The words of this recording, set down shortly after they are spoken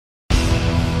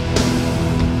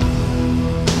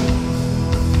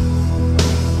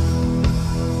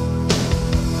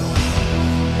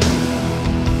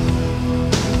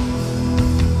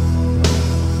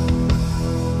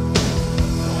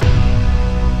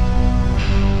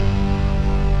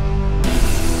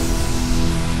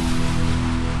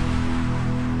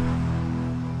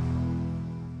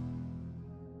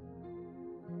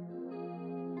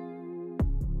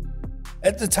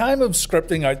At the time of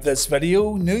scripting out this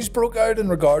video, news broke out in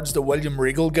regards to William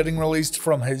Regal getting released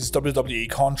from his WWE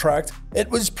contract.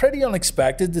 It was pretty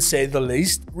unexpected to say the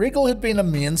least. Regal had been a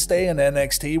mainstay in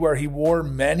NXT where he wore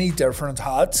many different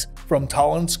hats, from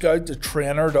talent scout to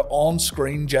trainer to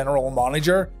on-screen general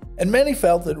manager, and many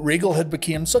felt that Regal had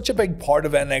become such a big part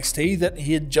of NXT that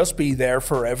he'd just be there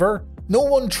forever. No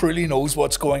one truly knows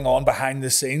what's going on behind the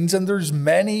scenes, and there's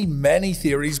many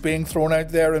theories being thrown out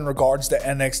there in regards to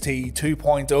NXT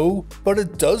 2.0, but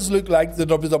it does look like the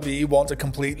WWE want to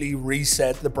completely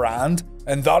reset the brand,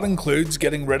 and that includes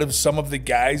getting rid of some of the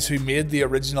guys who made the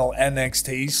original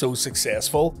NXT so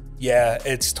successful. Yeah,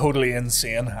 it's totally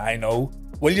insane, I know.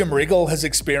 William Regal has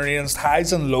experienced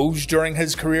highs and lows during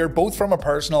his career, both from a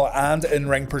personal and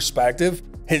in-ring perspective.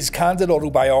 His candid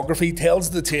autobiography tells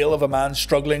the tale of a man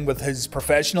struggling with his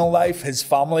professional life, his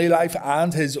family life,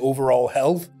 and his overall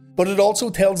health. But it also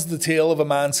tells the tale of a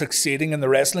man succeeding in the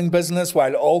wrestling business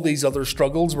while all these other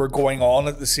struggles were going on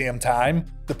at the same time.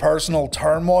 The personal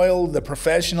turmoil, the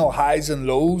professional highs and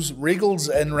lows, Regal's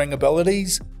in-ring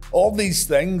abilities. All these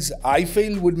things, I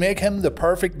feel, would make him the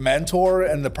perfect mentor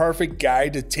and the perfect guy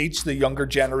to teach the younger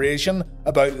generation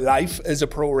about life as a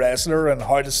pro wrestler and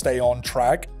how to stay on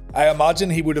track. I imagine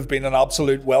he would have been an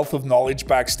absolute wealth of knowledge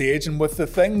backstage, and with the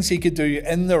things he could do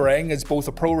in the ring as both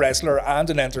a pro wrestler and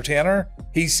an entertainer,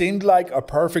 he seemed like a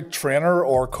perfect trainer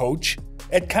or coach.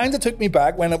 It kinda took me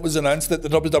back when it was announced that the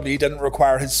WWE didn't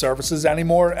require his services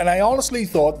anymore, and I honestly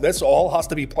thought this all has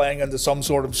to be playing into some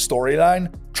sort of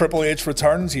storyline. Triple H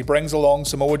returns, he brings along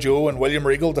Samoa Joe and William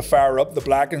Regal to fire up the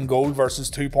Black and Gold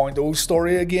vs 2.0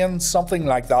 story again, something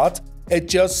like that. It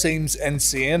just seems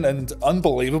insane and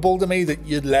unbelievable to me that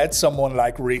you'd let someone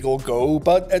like Regal go,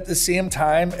 but at the same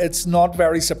time, it's not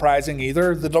very surprising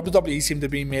either. The WWE seem to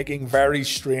be making very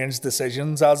strange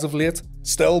decisions as of late.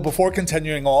 Still, before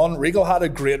continuing on, Regal had a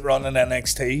great run in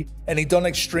NXT, and he'd done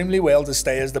extremely well to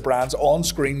stay as the brand's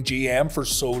on-screen GM for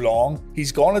so long.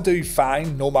 He's gonna do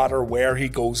fine no matter where he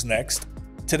goes next.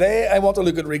 Today, I want to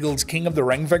look at Regal's King of the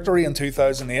Ring victory in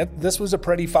 2008. This was a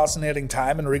pretty fascinating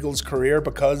time in Regal's career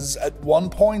because at one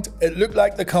point, it looked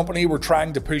like the company were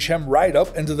trying to push him right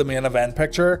up into the main event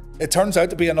picture. It turns out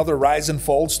to be another rise and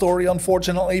fall story,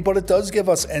 unfortunately, but it does give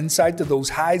us insight to those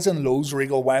highs and lows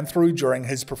Regal went through during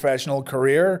his professional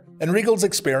career. And Regal's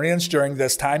experience during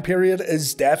this time period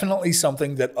is definitely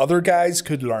something that other guys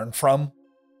could learn from.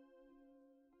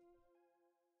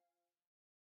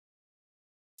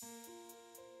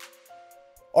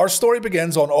 Our story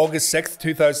begins on August 6th,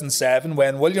 2007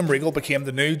 when William Regal became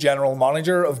the new general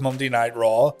manager of Monday Night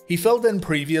Raw. He filled in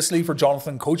previously for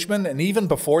Jonathan Coachman, and even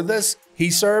before this, he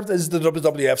served as the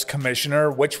WWF's commissioner,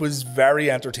 which was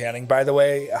very entertaining by the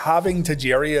way. Having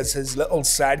Tajiri as his little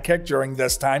sidekick during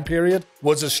this time period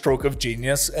was a stroke of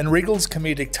genius, and Regal's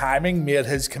comedic timing made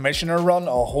his commissioner run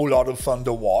a whole lot of fun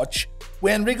to watch.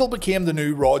 When Regal became the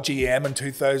new Raw GM in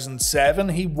 2007,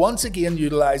 he once again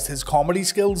utilised his comedy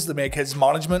skills to make his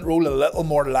management role a little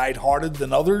more light-hearted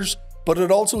than others, but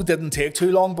it also didn't take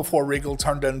too long before Regal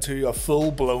turned into a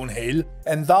full-blown heel,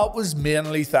 and that was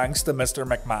mainly thanks to Mr.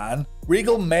 McMahon.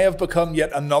 Regal may have become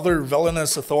yet another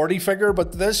villainous authority figure,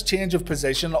 but this change of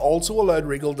position also allowed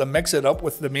Regal to mix it up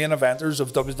with the main eventers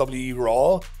of WWE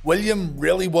Raw. William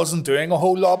really wasn't doing a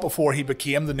whole lot before he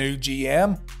became the new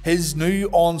GM. His new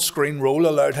on-screen role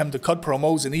allowed him to cut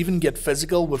promos and even get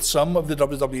physical with some of the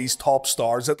WWE's top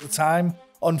stars at the time.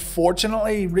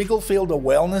 Unfortunately, Regal failed a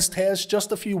wellness test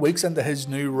just a few weeks into his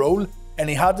new role, and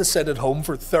he had to sit at home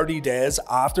for 30 days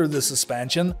after the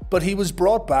suspension, but he was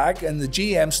brought back and the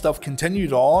GM stuff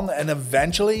continued on, and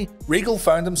eventually, Regal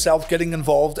found himself getting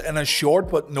involved in a short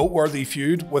but noteworthy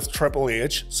feud with Triple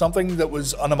H, something that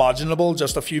was unimaginable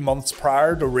just a few months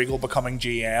prior to Regal becoming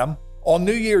GM. On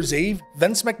New Year's Eve,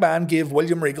 Vince McMahon gave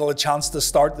William Regal a chance to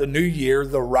start the new year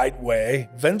the right way.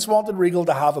 Vince wanted Regal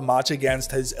to have a match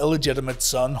against his illegitimate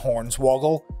son,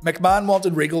 Hornswoggle. McMahon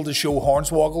wanted Regal to show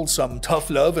Hornswoggle some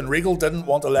tough love, and Regal didn't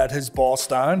want to let his boss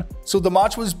down, so the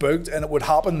match was booked and it would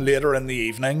happen later in the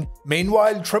evening.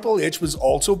 Meanwhile, Triple H was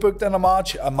also booked in a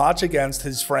match against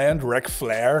his friend Ric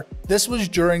Flair. This was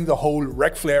during the whole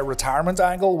Ric Flair retirement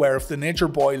angle, where if the Nature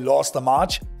Boy lost the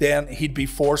match, then he'd be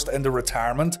forced into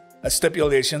retirement. A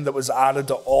stipulation that was added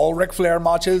to all Ric Flair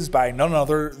matches by none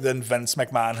other than Vince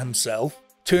McMahon himself.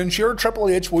 To ensure Triple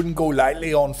H wouldn't go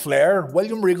lightly on Flair,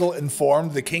 William Regal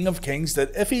informed the King of Kings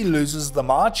that if he loses the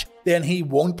match, then he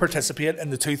won't participate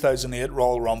in the 2008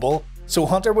 Royal Rumble, so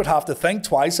Hunter would have to think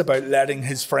twice about letting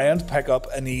his friend pick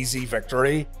up an easy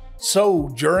victory. So,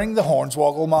 during the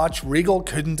Hornswoggle match, Regal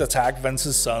couldn't attack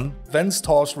Vince's son. Vince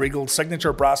tossed Regal's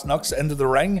signature brass knucks into the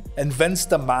ring, and Vince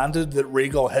demanded that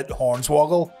Regal hit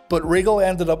Hornswoggle, but Regal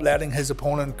ended up letting his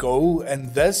opponent go,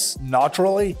 and this,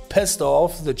 naturally, pissed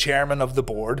off the chairman of the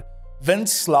board.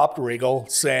 Vince slapped Regal,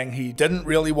 saying he didn't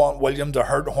really want William to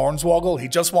hurt Hornswoggle, he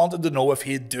just wanted to know if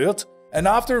he'd do it. And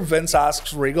after Vince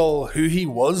asks Regal who he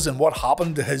was and what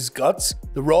happened to his guts,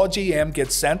 the Raw GM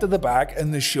gets sent to the back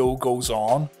and the show goes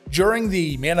on. During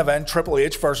the main event Triple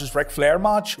H vs Ric Flair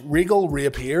match, Regal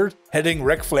reappeared, hitting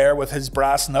Ric Flair with his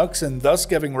brass knucks and thus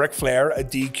giving Ric Flair a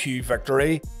DQ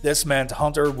victory. This meant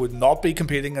Hunter would not be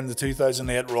competing in the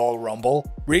 2008 Royal Rumble.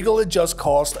 Regal had just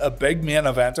cost a big main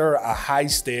eventer a high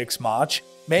stakes match.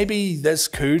 Maybe this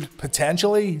could,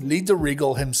 potentially, lead to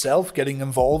Regal himself getting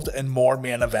involved in more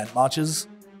main event matches.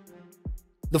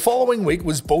 The following week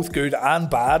was both good and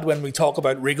bad when we talk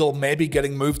about Regal maybe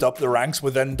getting moved up the ranks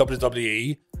within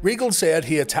WWE. Regal said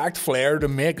he attacked Flair to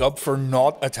make up for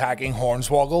not attacking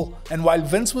Hornswoggle, and while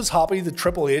Vince was happy that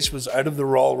Triple H was out of the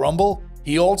Royal Rumble,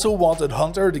 he also wanted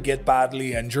Hunter to get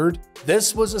badly injured.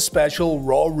 This was a special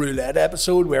Raw Roulette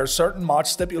episode where certain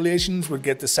match stipulations would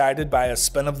get decided by a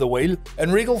spin of the wheel,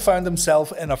 and Regal found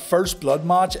himself in a first blood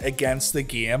match against the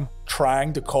game,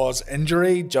 trying to cause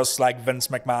injury just like Vince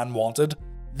McMahon wanted.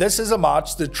 This is a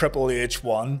match that Triple H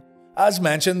won. As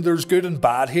mentioned, there's good and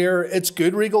bad here. It's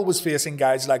good Regal was facing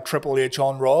guys like Triple H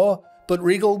on Raw, but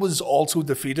Regal was also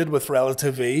defeated with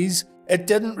relative ease. It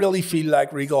didn't really feel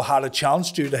like Regal had a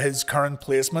chance due to his current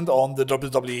placement on the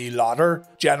WWE ladder,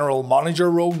 general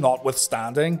manager role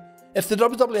notwithstanding. If the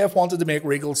WWF wanted to make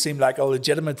Regal seem like a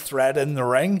legitimate threat in the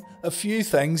ring, a few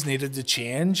things needed to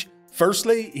change.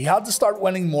 Firstly, he had to start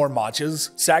winning more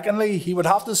matches. Secondly, he would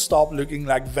have to stop looking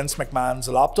like Vince McMahon's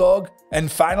lapdog.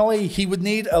 And finally, he would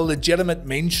need a legitimate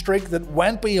mean streak that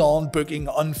went beyond booking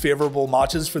unfavourable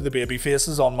matches for the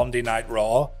babyfaces on Monday Night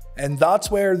Raw. And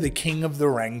that's where the King of the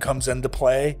Ring comes into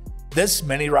play. This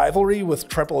mini rivalry with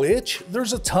Triple H,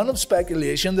 there's a ton of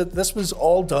speculation that this was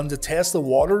all done to test the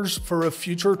waters for a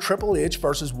future Triple H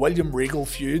vs William Regal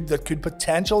feud that could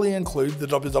potentially include the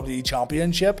WWE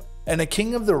Championship, and a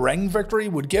King of the Ring victory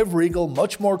would give Regal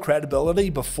much more credibility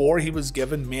before he was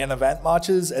given main event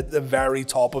matches at the very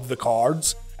top of the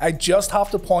cards. I just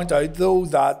have to point out though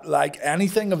that like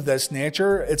anything of this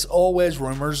nature, it's always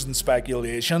rumours and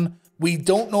speculation. We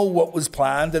don't know what was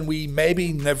planned and we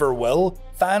maybe never will.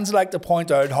 Fans like to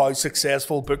point out how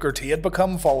successful Booker T had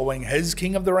become following his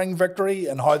King of the Ring victory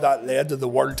and how that led to the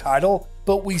world title,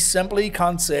 but we simply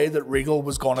can't say that Regal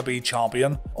was going to be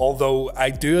champion, although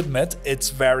I do admit it's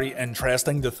very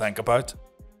interesting to think about.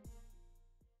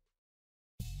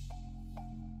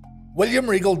 William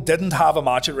Regal didn't have a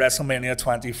match at WrestleMania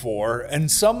 24, and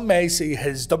some may see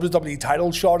his WWE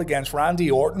title shot against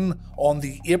Randy Orton on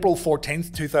the April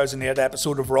 14th, 2008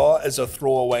 episode of Raw as a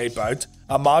throwaway bout,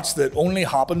 a match that only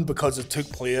happened because it took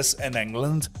place in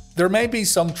England. There may be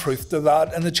some truth to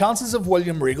that, and the chances of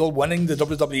William Regal winning the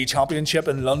WWE Championship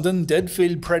in London did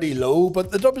feel pretty low,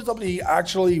 but the WWE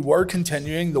actually were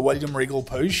continuing the William Regal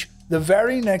push. The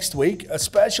very next week, a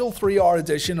special 3-hour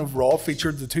edition of Raw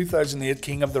featured the 2008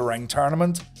 King of the Ring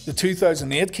tournament. The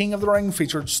 2008 King of the Ring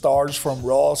featured stars from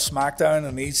Raw, SmackDown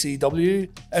and ECW,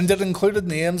 and it included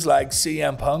names like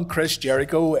CM Punk, Chris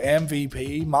Jericho,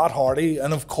 MVP, Matt Hardy,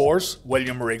 and of course,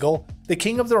 William Regal. The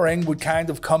King of the Ring would kind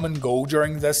of come and go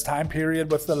during this time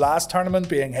period, with the last tournament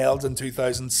being held in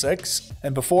 2006,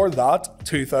 and before that,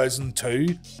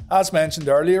 2002. As mentioned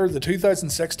earlier, the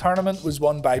 2006 tournament was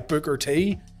won by Booker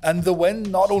T, and the win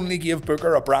not only gave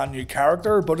Booker a brand new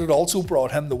character, but it also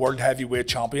brought him the World Heavyweight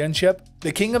Championship.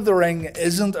 The King of the Ring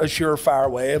isn't a surefire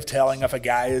way of telling if a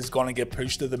guy is going to get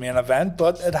pushed to the main event,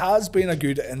 but it has been a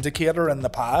good indicator in the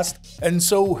past, and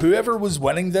so whoever was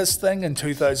winning this thing in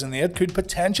 2008 could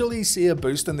potentially see a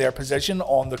boost in their position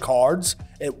on the cards.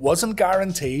 It wasn't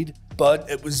guaranteed, but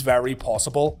it was very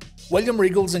possible. William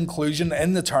Regal's inclusion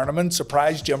in the tournament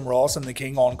surprised Jim Ross and the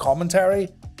King on commentary,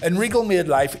 and Regal made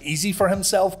life easy for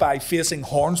himself by facing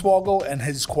Hornswoggle in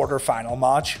his quarter-final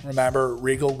match. Remember,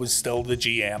 Regal was still the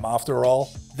GM after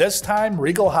all. This time,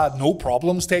 Regal had no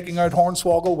problems taking out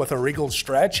Hornswoggle with a Regal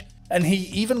stretch, and he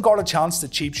even got a chance to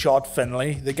cheap shot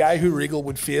Finlay, the guy who Regal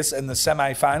would face in the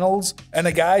semi-finals, and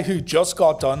a guy who just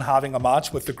got done having a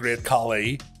match with the Great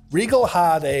Khali. Regal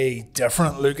had a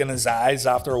different look in his eyes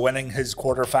after winning his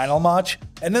quarter-final match,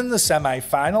 and in the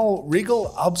semi-final,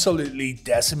 Regal absolutely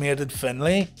decimated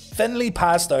Finlay. Finlay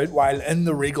passed out while in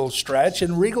the Regal stretch,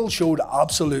 and Regal showed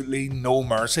absolutely no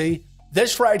mercy.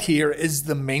 This right here is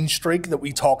the mean streak that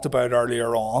we talked about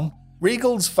earlier on.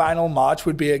 Regal's final match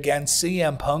would be against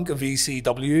CM Punk of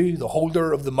ECW, the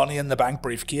holder of the Money in the Bank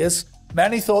briefcase.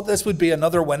 Many thought this would be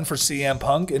another win for CM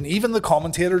Punk, and even the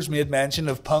commentators made mention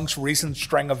of Punk's recent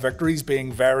string of victories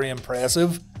being very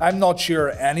impressive. I'm not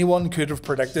sure anyone could have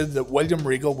predicted that William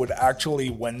Regal would actually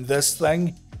win this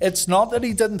thing. It's not that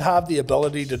he didn't have the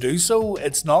ability to do so,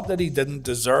 it's not that he didn't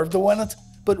deserve to win it,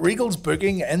 but Regal's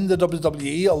booking in the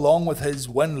WWE along with his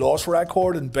win-loss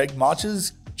record in big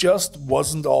matches just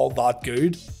wasn't all that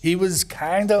good. He was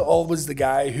kinda always the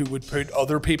guy who would put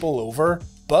other people over.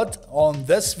 But on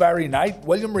this very night,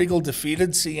 William Regal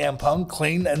defeated CM Punk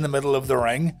clean in the middle of the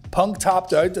ring. Punk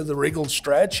tapped out of the Regal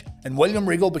stretch, and William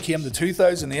Regal became the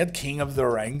 2008 King of the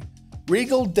Ring.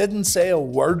 Regal didn't say a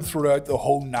word throughout the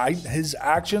whole night, his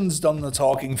actions done the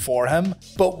talking for him,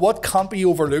 but what can't be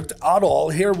overlooked at all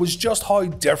here was just how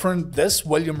different this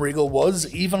William Regal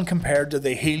was even compared to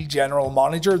the heel general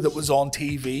manager that was on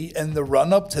TV in the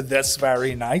run-up to this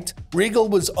very night. Regal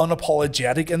was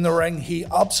unapologetic in the ring, he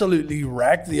absolutely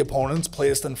wrecked the opponents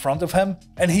placed in front of him,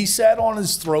 and he sat on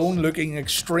his throne looking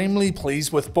extremely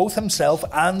pleased with both himself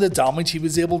and the damage he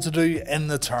was able to do in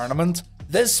the tournament.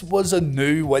 This was a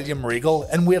new William Regal,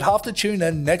 and we'd have to tune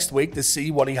in next week to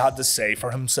see what he had to say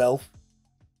for himself.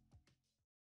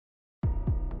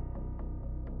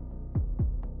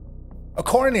 A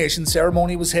coronation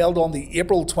ceremony was held on the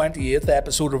April 28th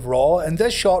episode of Raw, and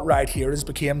this shot right here has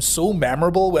become so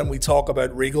memorable when we talk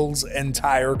about Regal's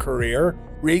entire career.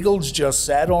 Regal's just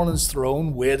sat on his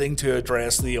throne waiting to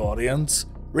address the audience.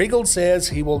 Regal says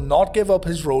he will not give up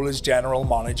his role as general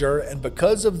manager, and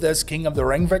because of this King of the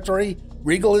Ring victory,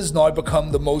 Regal has now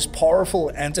become the most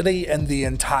powerful entity in the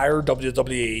entire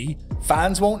WWE.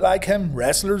 Fans won't like him,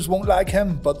 wrestlers won't like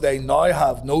him, but they now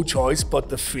have no choice but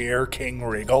to fear King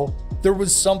Regal. There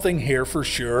was something here for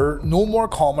sure, no more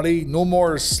comedy, no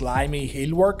more slimy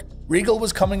heel work. Regal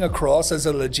was coming across as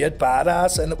a legit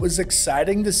badass, and it was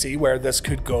exciting to see where this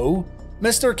could go.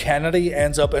 Mr. Kennedy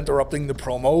ends up interrupting the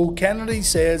promo. Kennedy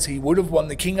says he would have won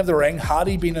the King of the Ring had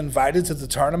he been invited to the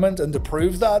tournament, and to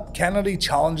prove that, Kennedy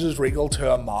challenges Regal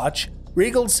to a match.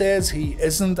 Regal says he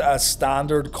isn't a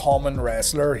standard common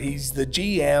wrestler, he's the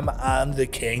GM and the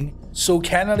King, so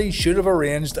Kennedy should have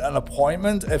arranged an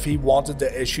appointment if he wanted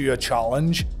to issue a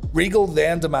challenge. Regal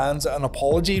then demands an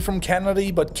apology from Kennedy,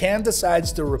 but Ken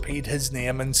decides to repeat his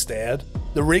name instead.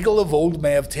 The Regal of old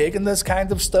may have taken this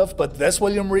kind of stuff, but this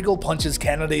William Regal punches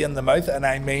Kennedy in the mouth, and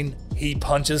I mean, he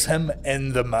punches him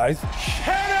in the mouth.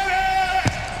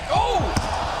 Kennedy! Oh!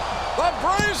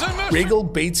 The brazen Regal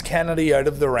beats Kennedy out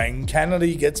of the ring,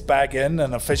 Kennedy gets back in,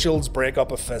 and officials break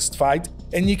up a fist fight.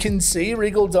 And you can see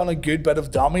Regal done a good bit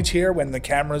of damage here when the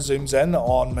camera zooms in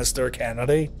on Mr.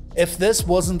 Kennedy. If this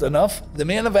wasn't enough, the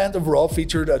main event of Raw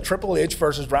featured a Triple H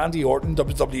vs Randy Orton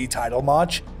WWE title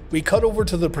match. We cut over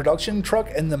to the production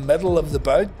truck in the middle of the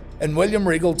bout, and William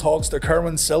Regal talks to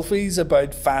Kerwin Silfies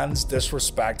about fans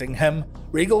disrespecting him.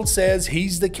 Regal says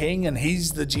he's the king and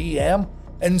he's the GM,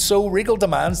 and so Regal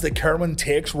demands that Kerwin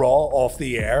takes Raw off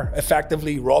the air,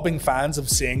 effectively robbing fans of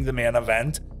seeing the main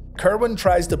event. Kerwin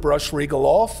tries to brush Regal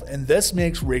off, and this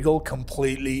makes Regal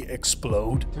completely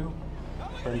explode.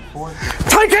 34.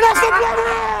 Take it off the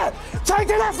bloody! Take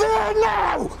it off the air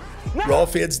now! Raw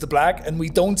fades to black, and we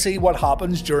don't see what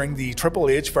happens during the Triple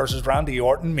H vs Randy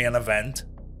Orton main event.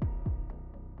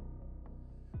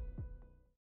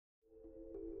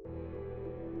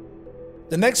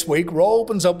 The next week, Raw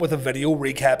opens up with a video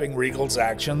recapping Regal's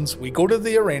actions. We go to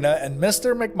the arena and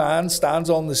Mr. McMahon stands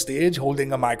on the stage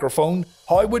holding a microphone.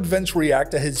 How would Vince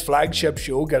react to his flagship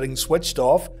show getting switched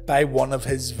off by one of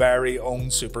his very own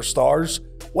superstars?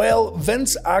 Well,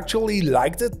 Vince actually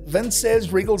liked it. Vince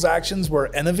says Regal's actions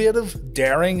were innovative,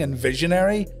 daring and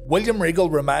visionary. William Regal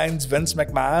reminds Vince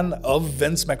McMahon of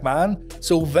Vince McMahon,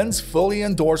 so Vince fully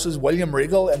endorses William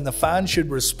Regal and the fans should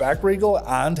respect Regal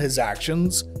and his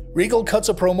actions. Regal cuts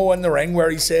a promo in the ring where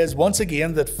he says once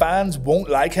again that fans won't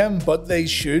like him, but they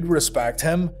should respect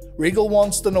him. Regal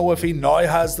wants to know if he now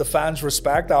has the fans'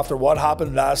 respect after what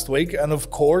happened last week, and of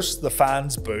course the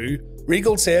fans boo.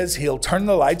 Regal says he'll turn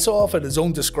the lights off at his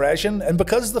own discretion, and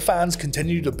because the fans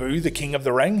continue to boo the King of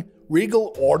the Ring,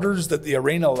 Regal orders that the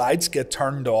arena lights get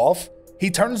turned off. He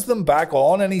turns them back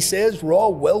on and he says Raw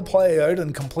will play out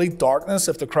in complete darkness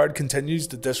if the crowd continues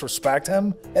to disrespect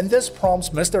him, and this prompts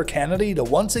Mr. Kennedy to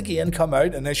once again come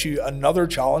out and issue another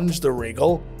challenge to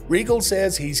Regal. Regal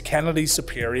says he's Kennedy's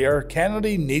superior,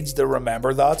 Kennedy needs to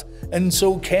remember that, and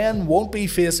so Ken won't be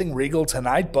facing Regal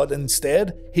tonight, but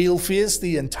instead he'll face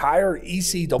the entire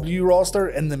ECW roster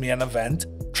in the main event.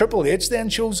 Triple H then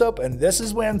shows up, and this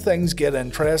is when things get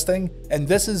interesting, and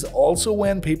this is also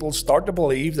when people start to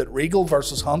believe that Regal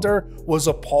vs Hunter was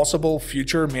a possible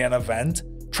future main event.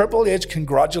 Triple H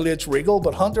congratulates Regal,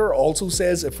 but Hunter also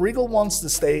says if Regal wants to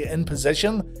stay in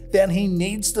position, then he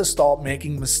needs to stop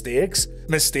making mistakes.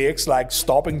 Mistakes like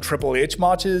stopping Triple H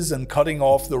matches and cutting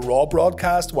off the Raw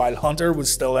broadcast while Hunter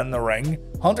was still in the ring.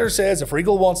 Hunter says if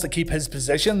Regal wants to keep his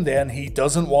position, then he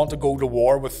doesn't want to go to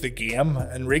war with the game,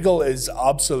 and Regal is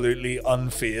absolutely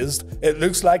unfazed. It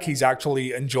looks like he's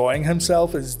actually enjoying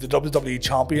himself as the WWE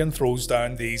Champion throws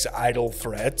down these idle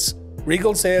threats.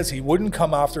 Regal says he wouldn't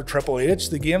come after Triple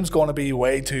H, the game's going to be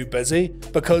way too busy,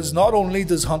 because not only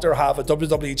does Hunter have a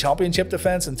WWE Championship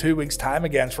defense in 2 weeks time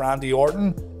against Randy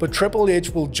Orton, but Triple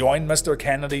H will join Mr.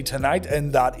 Kennedy tonight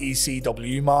in that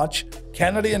ECW match.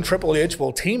 Kennedy and Triple H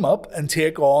will team up and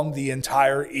take on the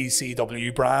entire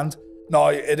ECW brand. Now,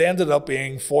 it ended up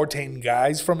being 14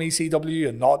 guys from ECW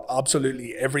and not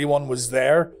absolutely everyone was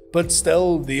there, but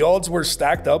still, the odds were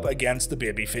stacked up against the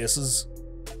babyfaces.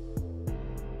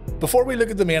 Before we look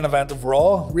at the main event of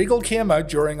Raw, Regal came out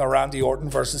during a Randy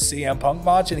Orton vs CM Punk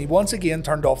match and he once again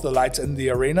turned off the lights in the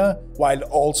arena while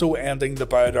also ending the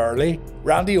bout early.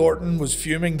 Randy Orton was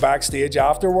fuming backstage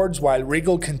afterwards while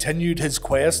Regal continued his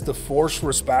quest to force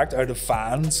respect out of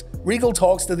fans. Regal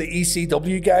talks to the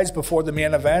ECW guys before the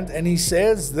main event and he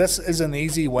says this is an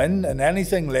easy win and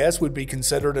anything less would be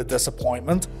considered a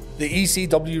disappointment. The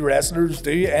ECW wrestlers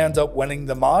do end up winning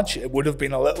the match. It would have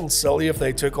been a little silly if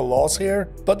they took a loss here,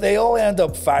 but they all end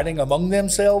up fighting among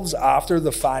themselves after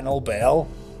the final bell.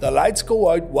 The lights go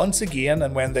out once again,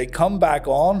 and when they come back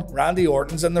on, Randy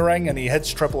Orton's in the ring and he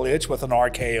hits Triple H with an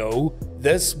RKO.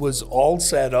 This was all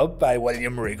set up by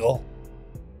William Regal.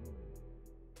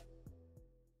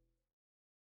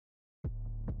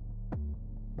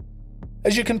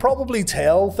 As you can probably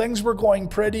tell, things were going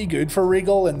pretty good for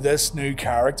Regal in this new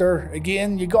character.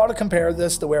 Again, you gotta compare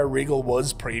this to where Regal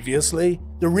was previously.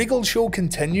 The Regal show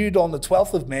continued on the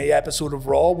 12th of May episode of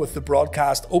Raw with the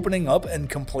broadcast opening up in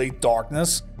complete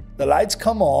darkness. The lights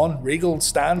come on, Regal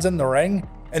stands in the ring,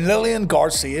 and Lillian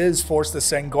Garcia is forced to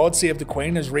sing God Save the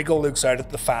Queen as Regal looks out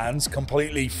at the fans,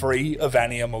 completely free of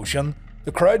any emotion.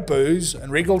 The crowd boos,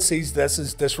 and Regal sees this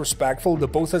as disrespectful to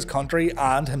both his country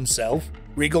and himself.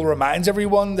 Regal reminds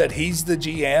everyone that he's the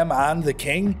GM and the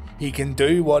king, he can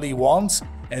do what he wants,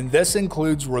 and this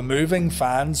includes removing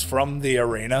fans from the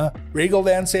arena. Regal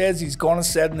then says he's gonna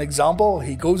set an example.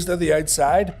 He goes to the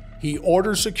outside, he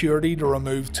orders security to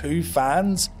remove 2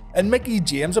 fans, and Mickie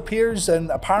James appears, and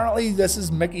apparently this is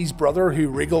Mickey's brother who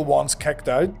Regal wants kicked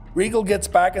out. Regal gets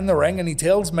back in the ring and he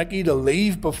tells Mickie to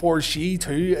leave before she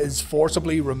too is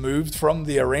forcibly removed from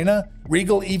the arena.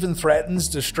 Regal even threatens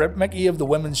to strip Mickie of the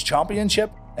Women's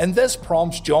Championship, and this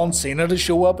prompts John Cena to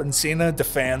show up and Cena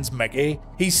defends Mickie.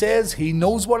 He says he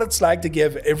knows what it's like to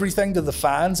give everything to the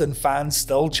fans and fans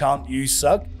still chant "you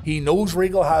suck." He knows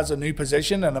Regal has a new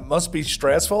position and it must be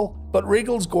stressful, but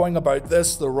Regal's going about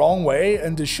this the wrong way,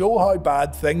 and to show how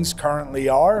bad things currently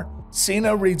are,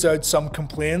 Cena reads out some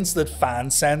complaints that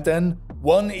fans sent in.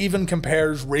 One even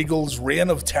compares Regal's reign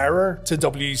of terror to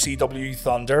WCW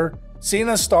Thunder.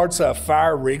 Cena starts a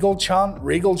 "Fire Regal" chant.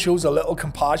 Regal shows a little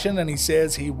compassion and he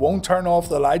says he won't turn off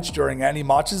the lights during any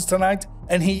matches tonight,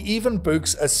 and he even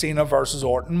books a Cena vs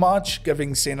Orton match,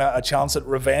 giving Cena a chance at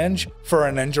revenge for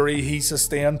an injury he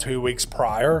sustained 2 weeks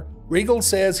prior. Regal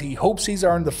says he hopes he's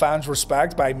earned the fans'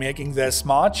 respect by making this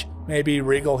match. Maybe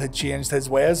Regal had changed his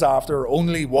ways after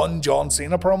only one John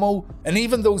Cena promo, and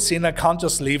even though Cena can't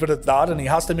just leave it at that and he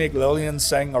has to make Lillian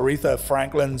sing Aretha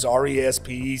Franklin's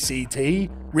R.E.S.P.E.C.T.,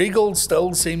 Regal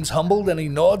still seems humbled and he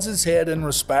nods his head in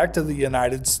respect to the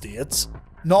United States.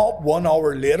 Not 1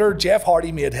 hour later, Jeff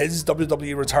Hardy made his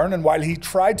WWE return, and while he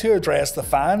tried to address the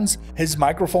fans, his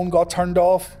microphone got turned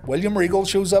off. William Regal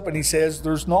shows up and he says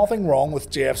there's nothing wrong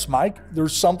with Jeff's mic,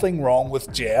 there's something wrong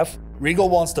with Jeff. Regal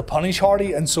wants to punish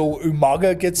Hardy, and so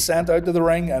Umaga gets sent out to the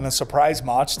ring and a surprise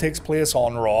match takes place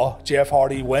on Raw. Jeff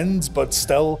Hardy wins, but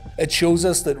still, it shows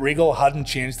us that Regal hadn't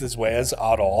changed his ways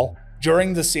at all.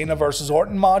 During the Cena vs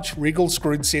Orton match, Regal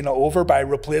screwed Cena over by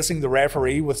replacing the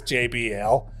referee with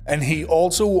JBL, and he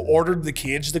also ordered the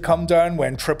cage to come down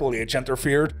when Triple H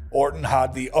interfered. Orton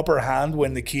had the upper hand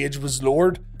when the cage was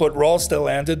lowered, but Raw still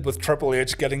ended with Triple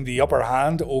H getting the upper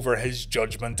hand over his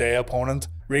Judgment Day opponent.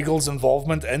 Regal's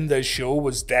involvement in this show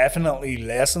was definitely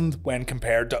lessened when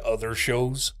compared to other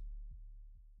shows.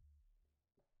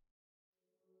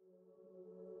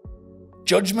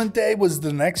 Judgment Day was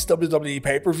the next WWE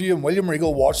pay-per-view, and William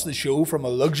Regal watched the show from a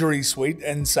luxury suite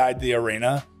inside the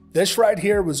arena. This right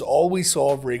here was all we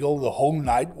saw of Regal the whole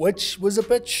night, which was a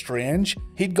bit strange.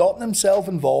 He'd gotten himself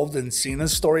involved in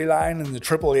Cena's storyline in the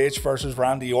Triple H vs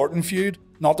Randy Orton feud,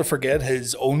 not to forget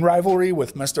his own rivalry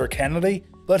with Mr. Kennedy,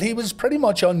 but he was pretty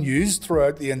much unused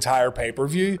throughout the entire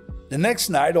pay-per-view. The next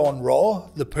night on Raw,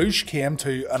 the push came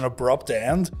to an abrupt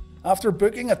end. After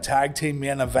booking a tag team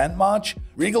main event match,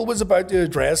 Regal was about to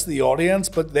address the audience,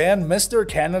 but then Mr.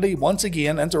 Kennedy once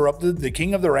again interrupted the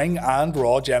King of the Ring and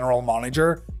Raw general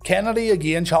manager. Kennedy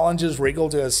again challenges Regal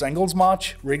to a singles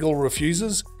match. Regal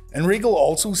refuses, and Regal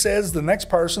also says the next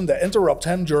person to interrupt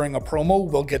him during a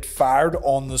promo will get fired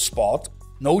on the spot.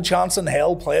 No Chance in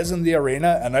Hell plays in the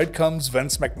arena, and out comes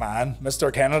Vince McMahon.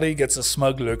 Mr. Kennedy gets a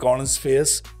smug look on his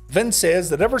face. Vince says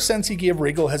that ever since he gave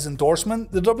Regal his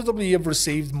endorsement, the WWE have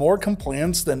received more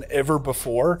complaints than ever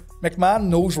before. McMahon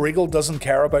knows Regal doesn't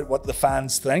care about what the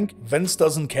fans think, Vince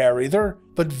doesn't care either,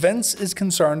 but Vince is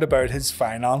concerned about his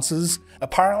finances.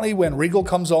 Apparently when Regal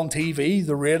comes on TV,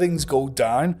 the ratings go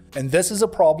down, and this is a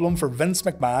problem for Vince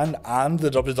McMahon and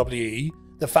the WWE.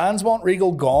 The fans want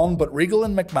Regal gone, but Regal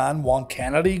and McMahon want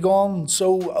Kennedy gone,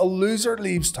 so a loser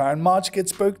leaves town match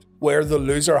gets booked, where the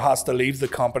loser has to leave the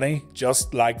company,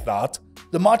 just like that.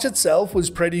 The match itself was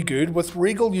pretty good, with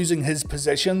Regal using his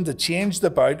position to change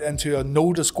the bout into a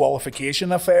no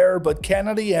disqualification affair, but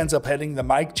Kennedy ends up hitting the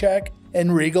mic check,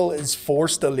 and Regal is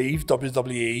forced to leave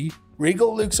WWE.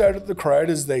 Regal looks out at the crowd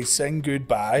as they sing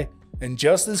goodbye, and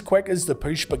just as quick as the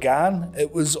push began,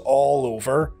 it was all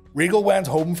over. Regal went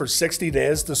home for 60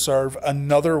 days to serve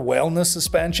another wellness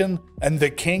suspension, and the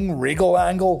King Regal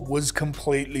angle was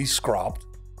completely scrapped.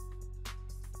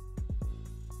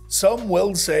 Some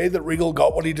will say that Regal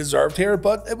got what he deserved here,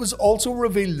 but it was also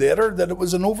revealed later that it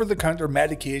was an over-the-counter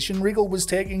medication Regal was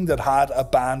taking that had a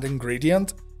banned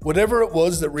ingredient. Whatever it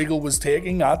was that Regal was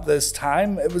taking at this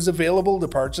time, it was available to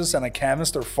purchase in a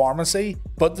chemist or pharmacy,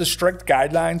 but the strict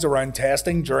guidelines around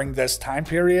testing during this time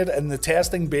period and the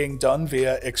testing being done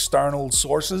via external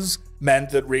sources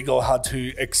meant that Regal had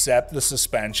to accept the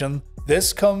suspension.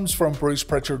 This comes from Bruce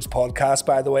Pritchard's podcast,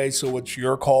 by the way, so it's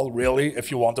your call really if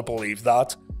you want to believe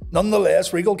that.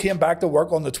 Nonetheless, Regal came back to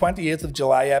work on the 28th of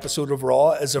July episode of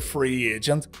Raw as a free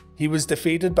agent. He was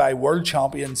defeated by world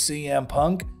champion CM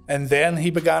Punk, and then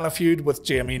he began a feud with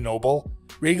Jamie Noble.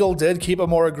 Regal did keep a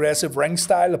more aggressive ring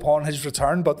style upon his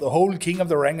return, but the whole King of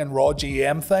the Ring and Raw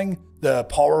GM thing, the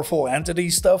powerful entity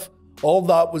stuff, all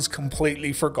that was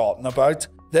completely forgotten about.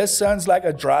 This sounds like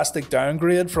a drastic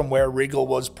downgrade from where Regal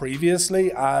was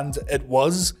previously, and it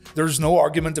was. There's no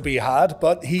argument to be had,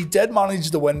 but he did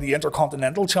manage to win the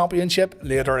Intercontinental Championship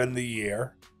later in the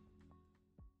year.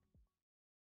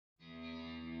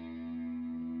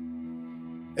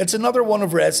 It's another one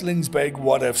of wrestling's big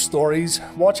what-if stories.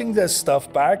 Watching this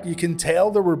stuff back, you can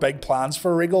tell there were big plans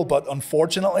for Regal, but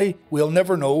unfortunately, we'll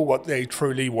never know what they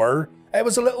truly were. I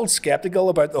was a little skeptical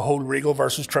about the whole Regal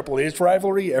vs Triple H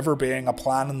rivalry ever being a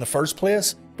plan in the first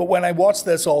place, but when I watched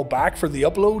this all back for the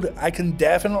upload, I can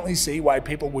definitely see why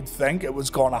people would think it was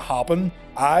gonna happen.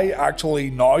 I actually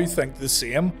now think the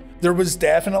same. There was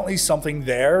definitely something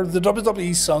there. The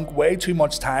WWE sunk way too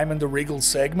much time into Regal's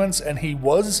segments, and he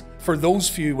was, for those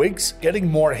few weeks, getting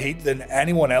more heat than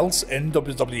anyone else in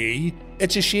WWE.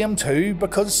 It's a shame too,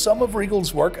 because some of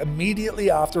Regal's work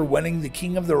immediately after winning the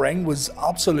King of the Ring was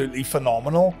absolutely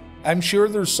phenomenal. I'm sure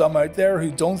there's some out there who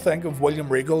don't think of William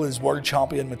Regal as world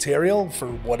champion material for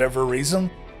whatever reason,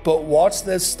 but watch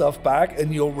this stuff back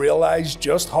and you'll realise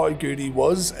just how good he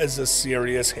was as a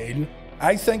serious heel.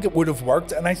 I think it would have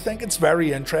worked, and I think it's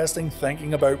very interesting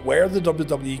thinking about where the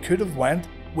WWE could have went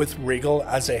with Regal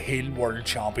as a heel world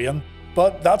champion.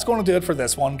 But that's going to do it for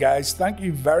this one, guys. Thank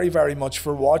you very much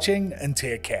for watching, and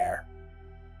take care.